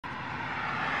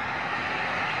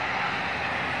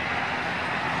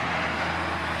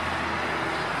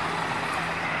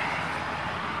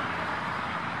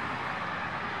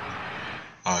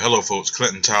Hello folks,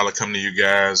 Clinton Tyler coming to you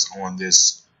guys on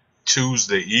this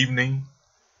Tuesday evening,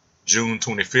 June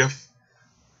 25th.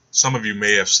 Some of you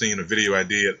may have seen a video I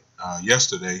did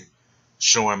yesterday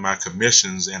showing my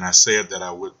commissions, and I said that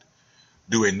I would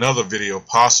do another video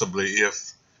possibly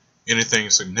if anything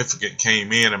significant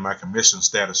came in and my commission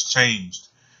status changed.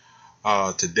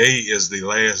 Today is the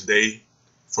last day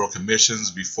for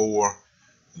commissions before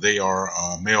they are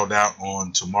mailed out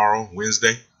on tomorrow,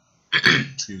 Wednesday.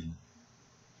 Excuse me.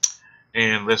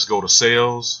 And let's go to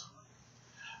sales.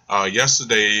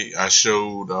 Yesterday I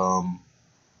showed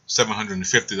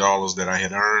 $750 that I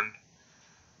had earned,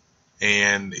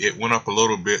 and it went up a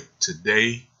little bit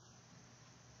today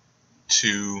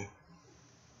to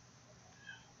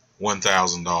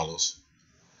 $1,000.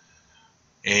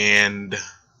 And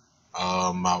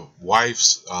my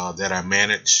wife's that I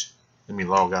manage, let me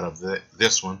log out of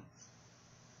this one,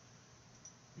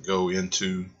 go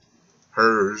into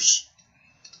hers.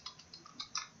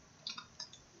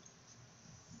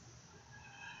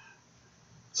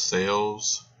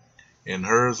 Sales, and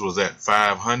hers was at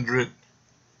 500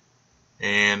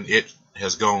 and it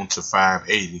has gone to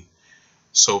 580.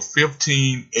 So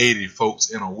 1580 folks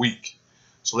in a week.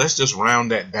 So let's just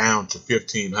round that down to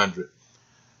 1500.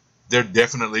 There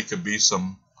definitely could be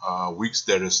some weeks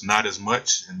that is not as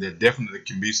much, and there definitely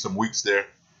can be some weeks there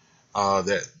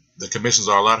that the commissions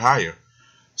are a lot higher.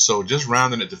 So just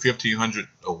rounding it to 1500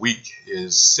 a week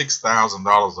is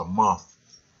 $6,000 a month,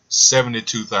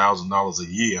 $72,000 a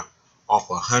year off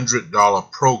a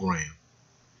 $100 program.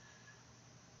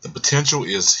 The potential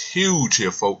is huge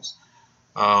here, folks.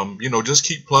 Just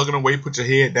keep plugging away, put your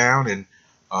head down and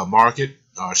market,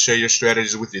 share your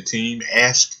strategies with your team,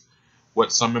 ask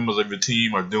what some members of your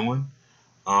team are doing.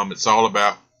 It's all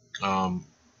about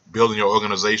building your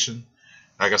organization.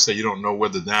 Like I said, you don't know where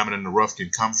the diamond in the rough can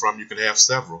come from. You can have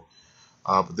several,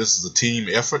 but this is a team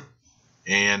effort,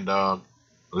 and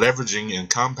leveraging and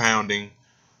compounding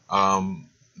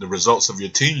the results of your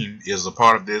team is a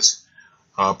part of this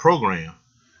program.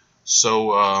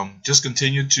 So just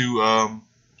continue to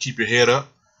keep your head up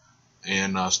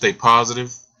and stay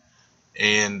positive.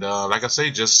 And like I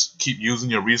say, just keep using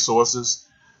your resources.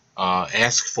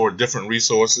 Ask for different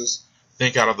resources.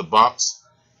 Think out of the box.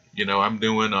 I'm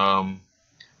doing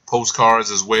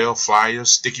postcards as well,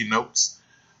 flyers, sticky notes.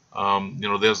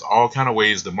 There's all kind of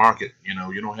ways to market.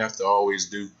 You don't have to always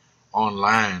do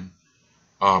online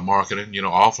marketing.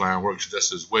 Offline works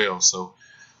just as well. So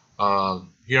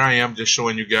here I am, just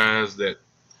showing you guys that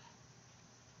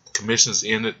commissions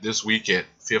ended this week at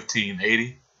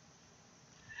 1580,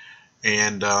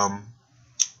 and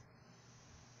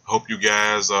hope you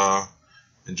guys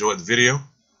enjoyed the video.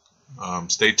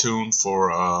 Stay tuned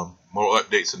for more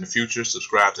updates in the future.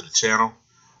 Subscribe to the channel,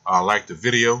 like the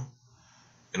video,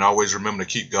 and always remember to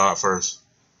keep God first.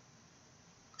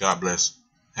 God bless.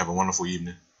 Have a wonderful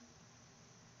evening.